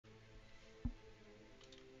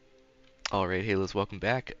Alright, Halos, welcome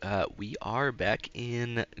back. We are back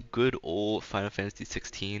in good old Final Fantasy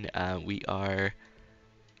XVI. We are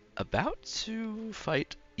about to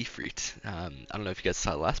fight Ifrit. I don't know if you guys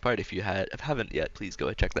saw the last part. If you haven't yet, please go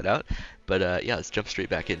and check that out. But yeah, let's jump straight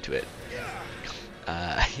back into it.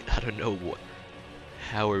 I don't know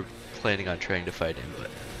how we're planning on trying to fight him, but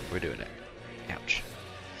we're doing it. Ouch.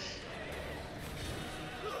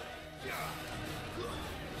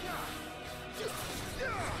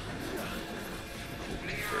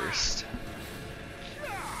 First.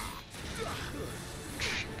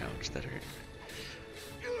 Ouch, that hurt.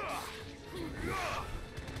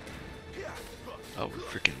 Oh, we're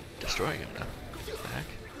freaking destroying him now. What the heck?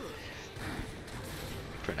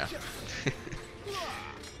 For now.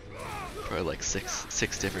 Probably like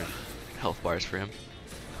six different health bars for him.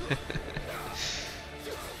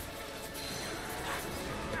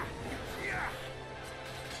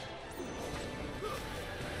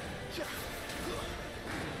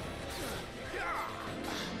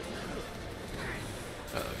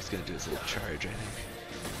 Uh-oh, he's gonna do his little charge, I think.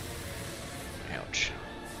 Ouch.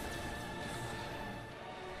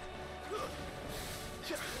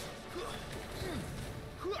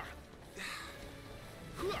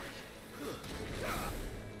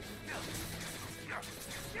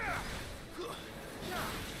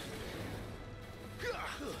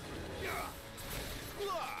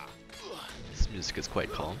 This music is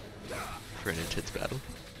quite calm for an intense battle.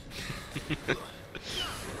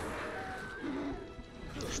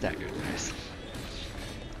 Stagger, nice.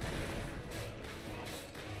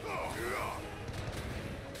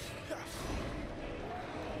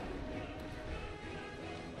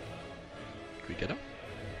 Can we get him?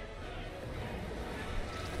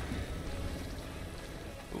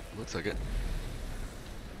 Oh, looks like it.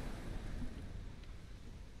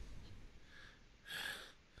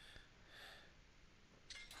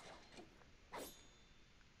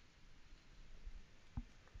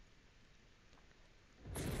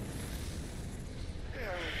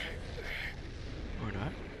 Or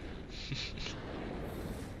not.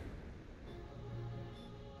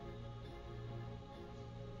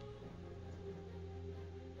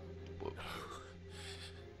 Whoa.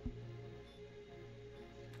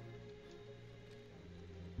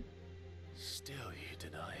 Still you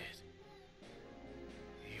deny it.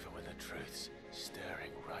 Even when the truth's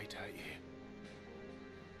staring right at you.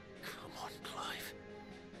 Come on, Clive.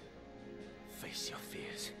 Face your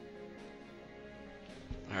fears.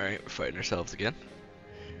 Alright, we're fighting ourselves again.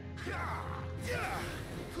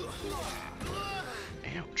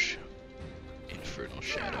 Ouch. Infernal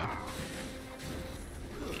Shadow.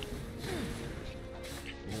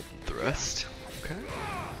 Molten Thrust. Okay.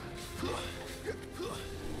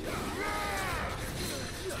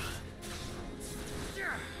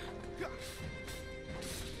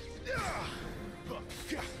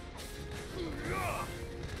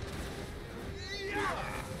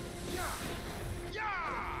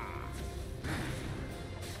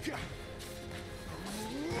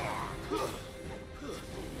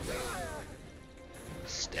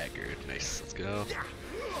 Staggered. Nice. Let's go.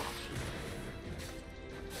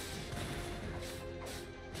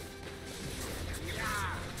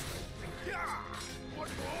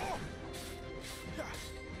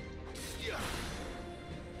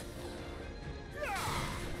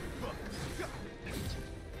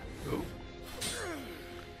 Oh.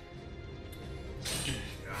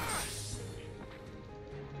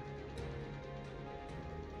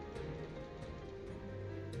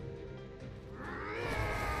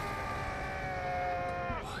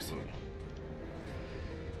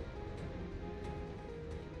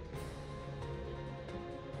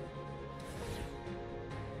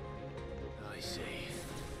 I see.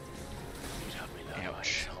 You'd have me learn my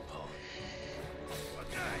Ouch. example.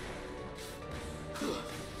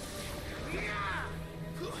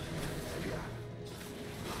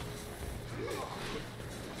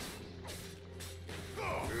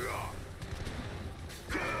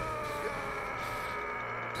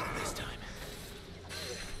 Not this time.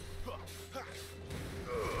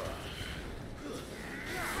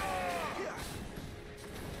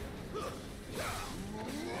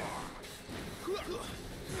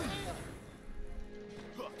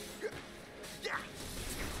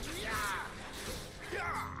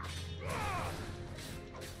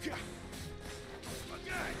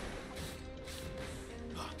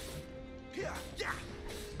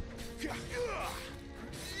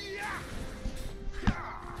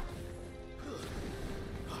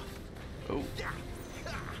 Oh.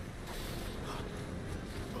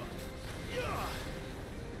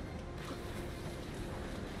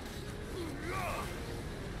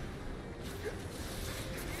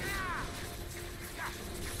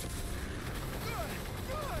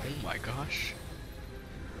 gosh.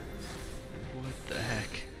 What the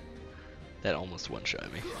heck? That almost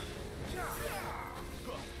one-shot me.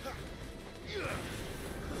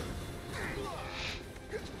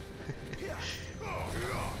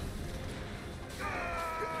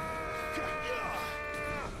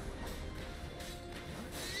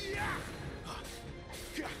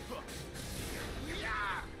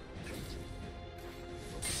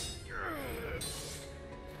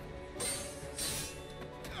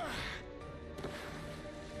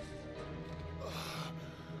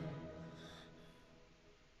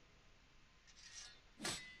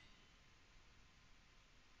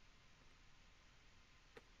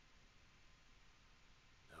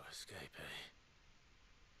 Escape, eh?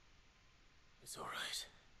 It's all right.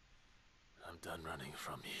 I'm done running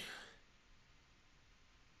from you.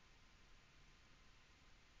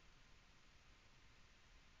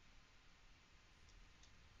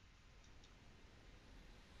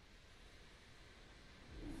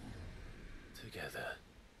 Together,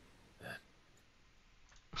 then.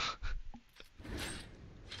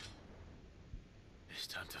 It's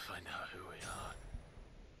time to find out who we are,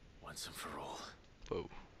 once and for all. Whoa.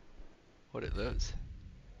 What are those?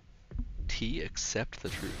 T, accept the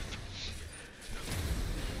truth.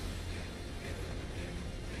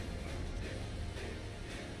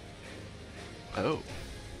 Oh.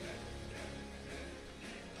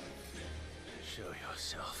 Show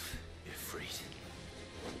yourself, Ifrit.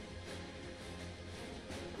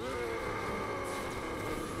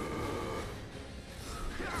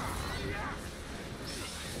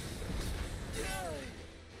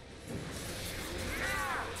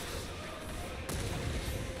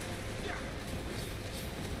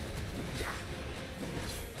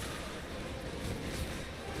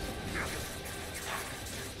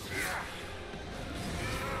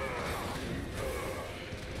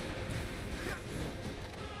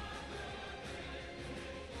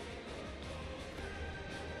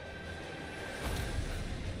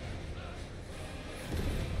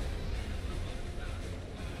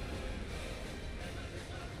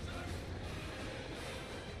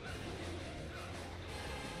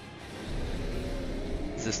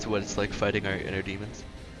 Is this what it's like fighting our inner demons?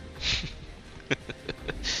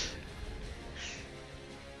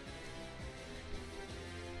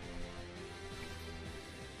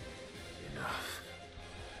 Enough.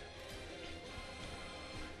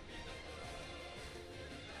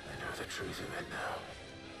 I know the truth of it now.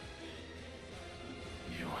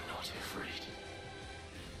 You are not Ifrit.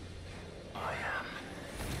 I am.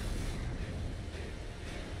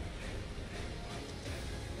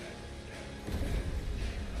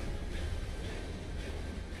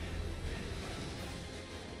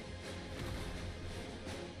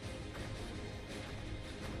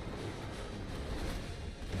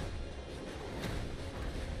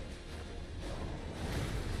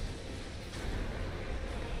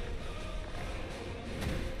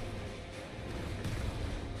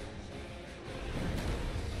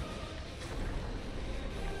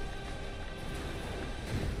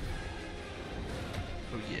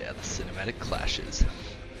 Yeah, the cinematic clashes.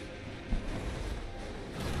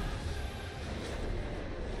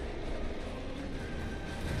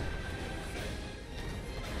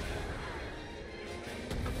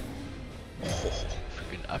 Oh,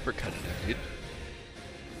 freaking uppercut in there, dude.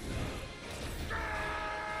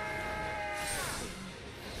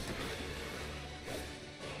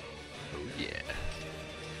 Oh yeah.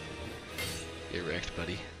 Get wrecked,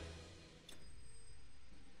 buddy.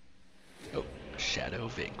 Oh, shadow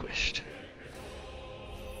vanquished.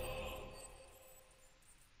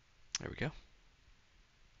 There we go.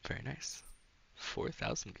 Very nice.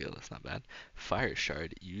 4,000 gil, that's not bad. Fire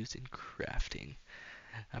shard used in crafting.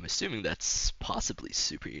 I'm assuming that's possibly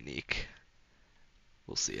super unique.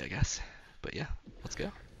 We'll see, I guess. But yeah, let's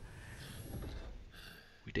go.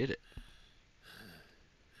 We did it.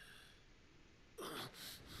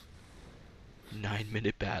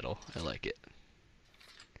 9-minute battle. I like it.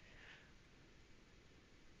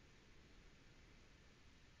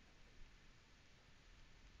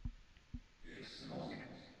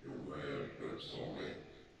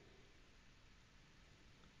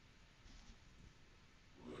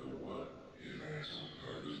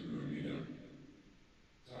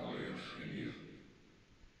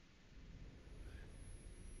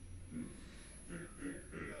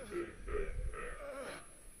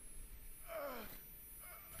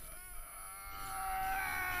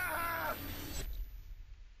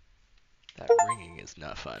 That ringing is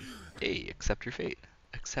not fun. Hey, accept your fate.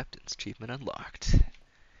 Acceptance achievement unlocked.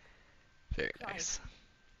 Very Clive, nice.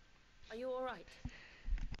 are you alright?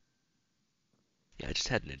 Yeah, I just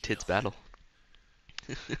had an intense battle.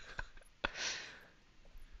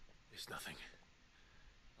 It's nothing.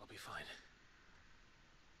 I'll be fine.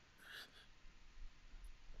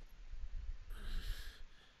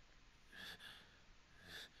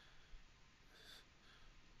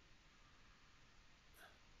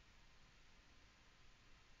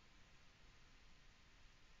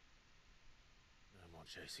 No more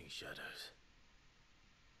chasing shadows.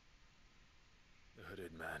 The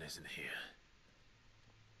hooded man isn't here.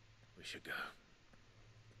 We should go.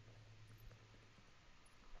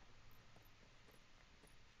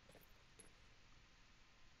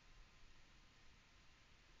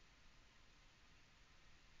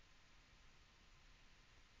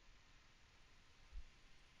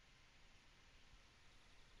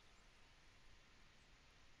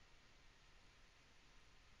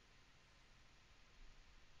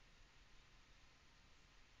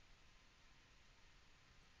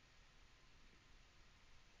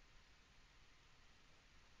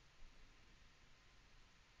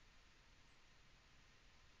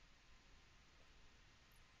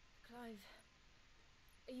 Clive,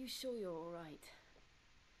 are you sure you're all right?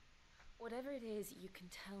 Whatever it is, you can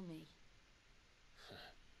tell me.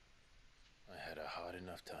 I had a hard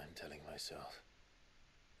enough time telling myself.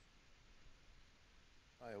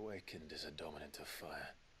 I awakened as a dominant of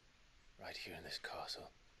fire, right here in this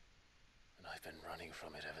castle, and I've been running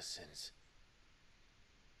from it ever since.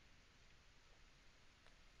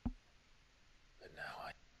 But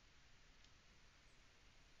now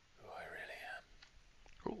who I really am.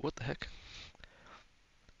 Oh, what the heck?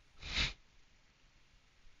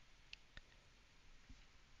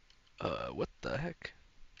 What the heck?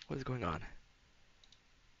 What is going on?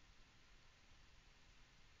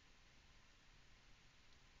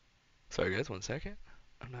 Sorry guys, one second.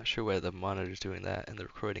 I'm not sure why the monitor's doing that and the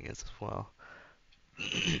recording is as well.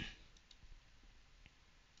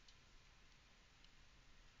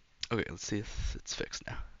 Okay, let's see if it's fixed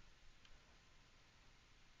now.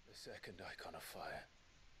 The second Eikon of fire,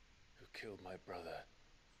 who killed my brother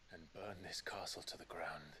and burned this castle to the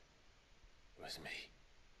ground, was me.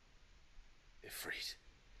 Ifrit.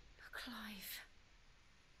 Clive.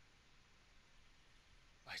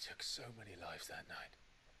 I took so many lives that night,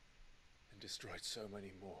 and destroyed so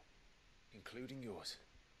many more, including yours.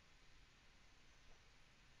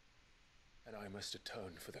 And I must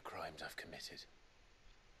atone for the crimes I've committed.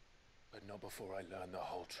 But not before I learn the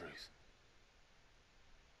whole truth.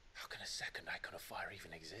 How can a second Eikon of fire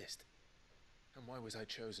even exist? And why was I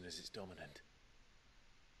chosen as its dominant?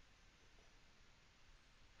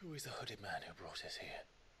 Who is the hooded man who brought us here?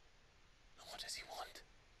 And what does he want?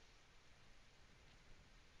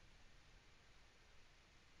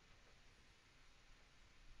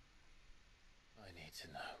 I need to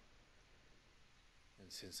know.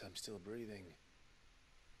 And since I'm still breathing,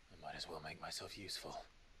 I might as well make myself useful.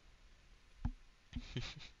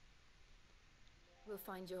 We'll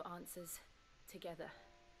find your answers together.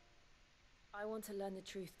 I want to learn the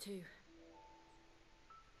truth too.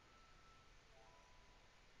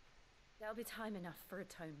 There'll be time enough for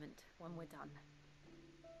atonement when we're done.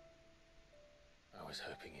 I was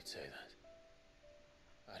hoping you'd say that.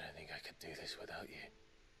 I don't think I could do this without you.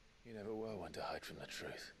 You never were one to hide from the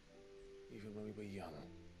truth, even when we were young.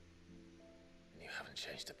 And you haven't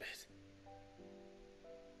changed a bit.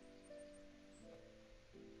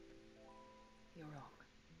 You're wrong.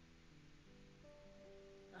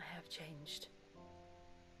 I have changed.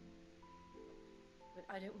 But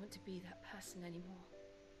I don't want to be that person anymore.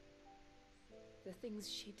 The things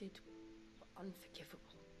she did were unforgivable.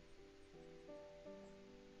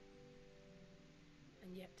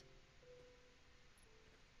 And yet,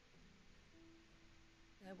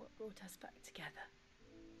 they're what brought us back together.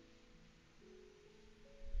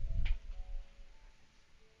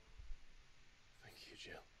 Thank you,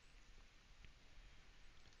 Jill.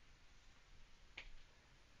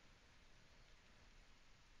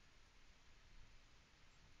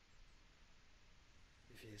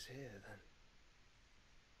 If he is here, then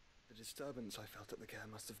the disturbance I felt at the care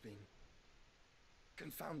must have been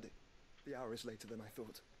confounding. The hour is later than I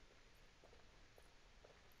thought.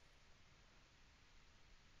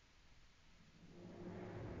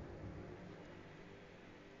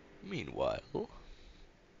 Meanwhile,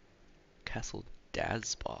 Castle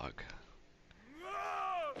Dazbog.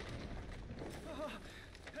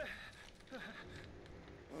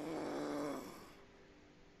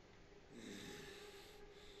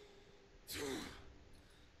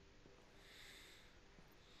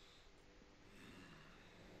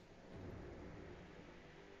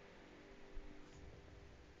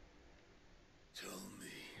 Tell me,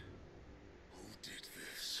 who did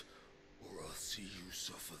this, or I'll see you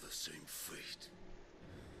suffer the same fate.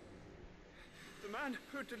 The man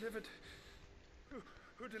who delivered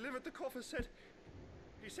the coffer said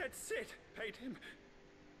Sid paid him.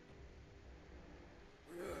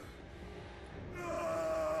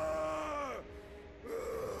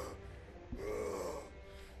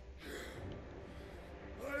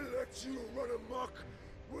 I let you run amok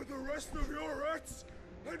with the rest of your rats,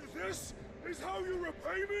 and this is how you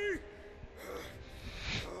repay me?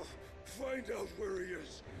 Find out where he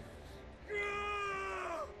is.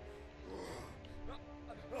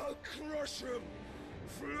 I'll crush him,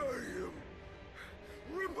 flay him,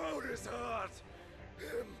 rip out his heart,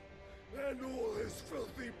 him and all his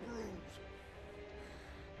filthy brood,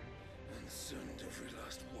 and send every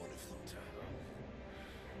last one of them to hell.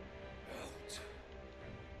 Out.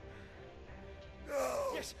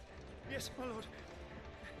 Now! Yes, my lord.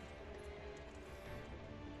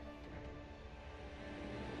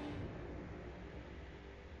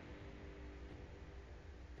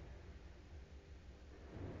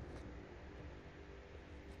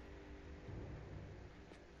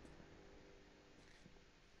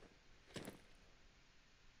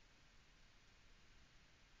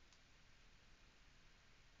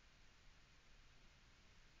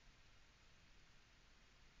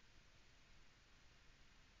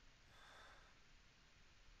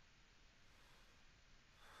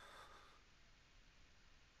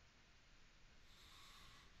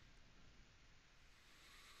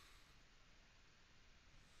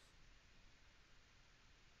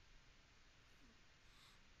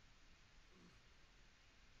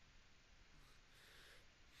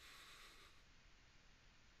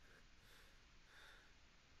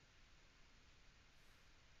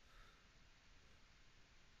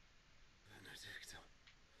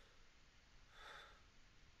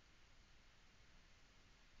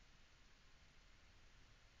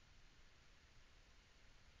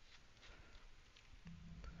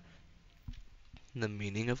 The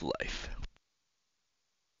meaning of life.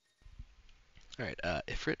 Alright,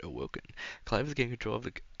 Ifrit awoken. Clive is gaining control of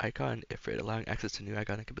the Eikon Ifrit, allowing access to new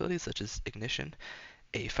iconic abilities such as Ignition,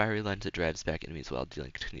 a fiery lens that drives back enemies while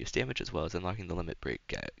dealing continuous damage, as well as unlocking the limit break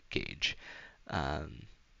gauge.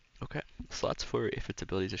 Okay, slots for Ifrit's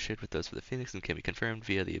abilities are shared with those for the Phoenix and can be confirmed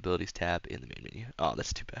via the abilities tab in the main menu. Oh,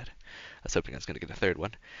 that's too bad. I was hoping I was going to get a third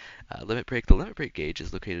one. Limit break. The limit break gauge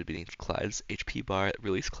is located beneath Clive's HP bar.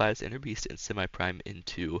 Release Clive's inner beast and semi-prime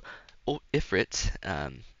into Ifrit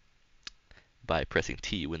by pressing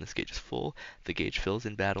T when this gauge is full. The gauge fills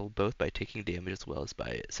in battle both by taking damage as well as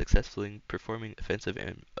by successfully performing offensive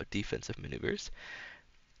and defensive maneuvers.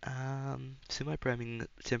 Semi-priming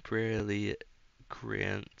temporarily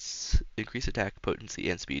grants increased attack potency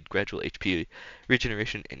and speed, gradual HP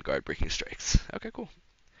regeneration, and guard breaking strikes. Okay, cool.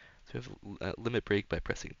 So we have limit break by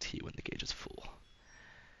pressing T when the gauge is full.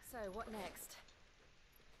 So, what next?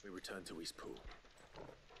 We return to Eastpool.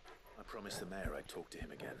 I promised the mayor I'd talk to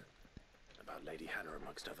him again. About Lady Hannah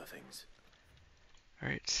amongst other things.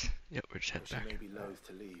 Alright, yep, we're just heading back. She may be loath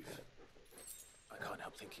to leave. I can't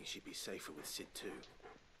help thinking she'd be safer with Sid too.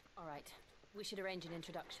 Alright, we should arrange an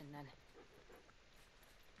introduction then.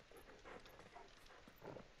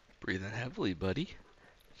 Breathing heavily, buddy.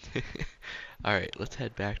 Alright, let's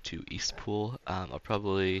head back to Eastpool. I'll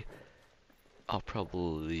probably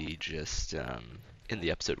just end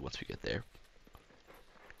the episode once we get there.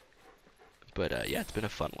 But yeah, it's been a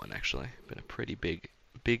fun one actually. Been a pretty big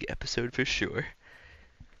episode for sure.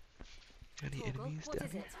 Any enemies down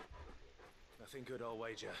here? Nothing good, I'll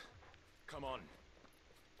wager. Come on.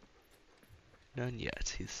 None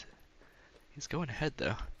yet. He's going ahead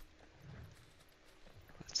though.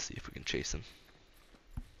 Let's see if we can chase him.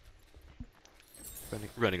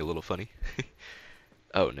 Running a little funny.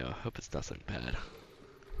 Oh no, hope it's not something bad.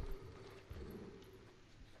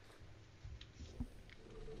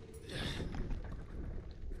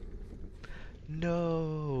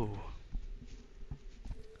 No.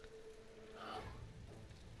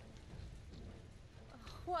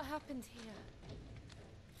 What happened here?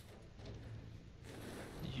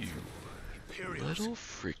 You Imperials. little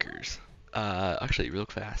freakers. Actually, real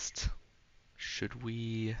fast. Should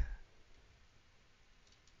we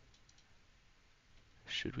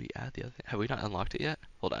add the other thing? Have we not unlocked it yet?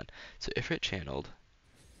 Hold on. So Ifrit channeled.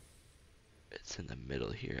 It's in the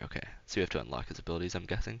middle here. Okay. So we have to unlock his abilities, I'm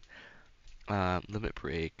guessing. Limit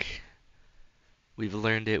break. We've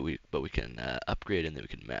learned it, but we can upgrade and then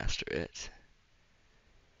we can master it.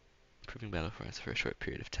 Improving battle performance for a short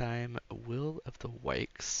period of time. Will of the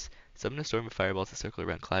Wykes. Summon a storm of fireballs to circle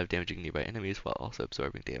around Clive, damaging nearby enemies while also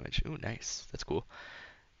absorbing damage. Ooh, nice. That's cool.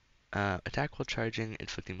 Attack while charging,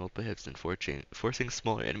 inflicting multiple hits, and forcing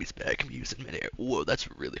smaller enemies back can be used in midair. Whoa, that's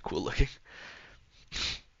really cool looking.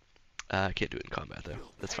 Can't do it in combat though.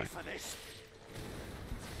 That's fine. For this.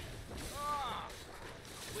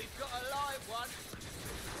 We've got a live one.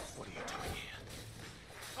 What are you doing here?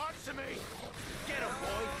 Answer me! Get him,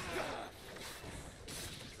 boy!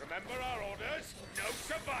 Remember our orders? No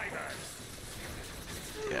survivors!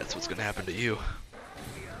 Yeah, that's what's gonna happen to you.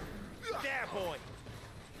 There, boy!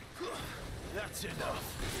 That's enough.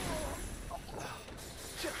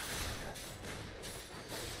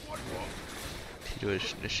 Tito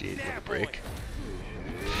initiate with a break.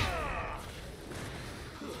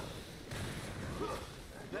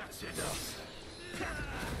 That's enough.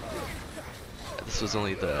 This was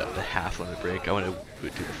only the half limit break. I want to do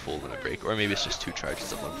the full limit break, or maybe it's just 2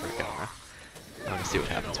 charges of limit break. I don't know. I want to see what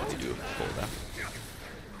happens when you do full though.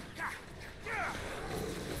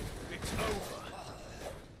 It's over.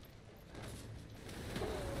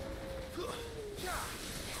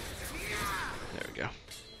 There we go.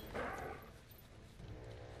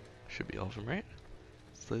 Should be all of them, right?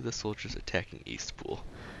 Slay the soldiers attacking East Pool.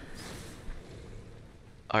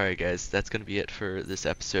 Alright guys, that's going to be it for this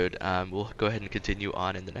episode. We'll go ahead and continue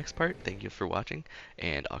on in the next part. Thank you for watching,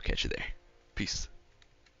 and I'll catch you there. Peace.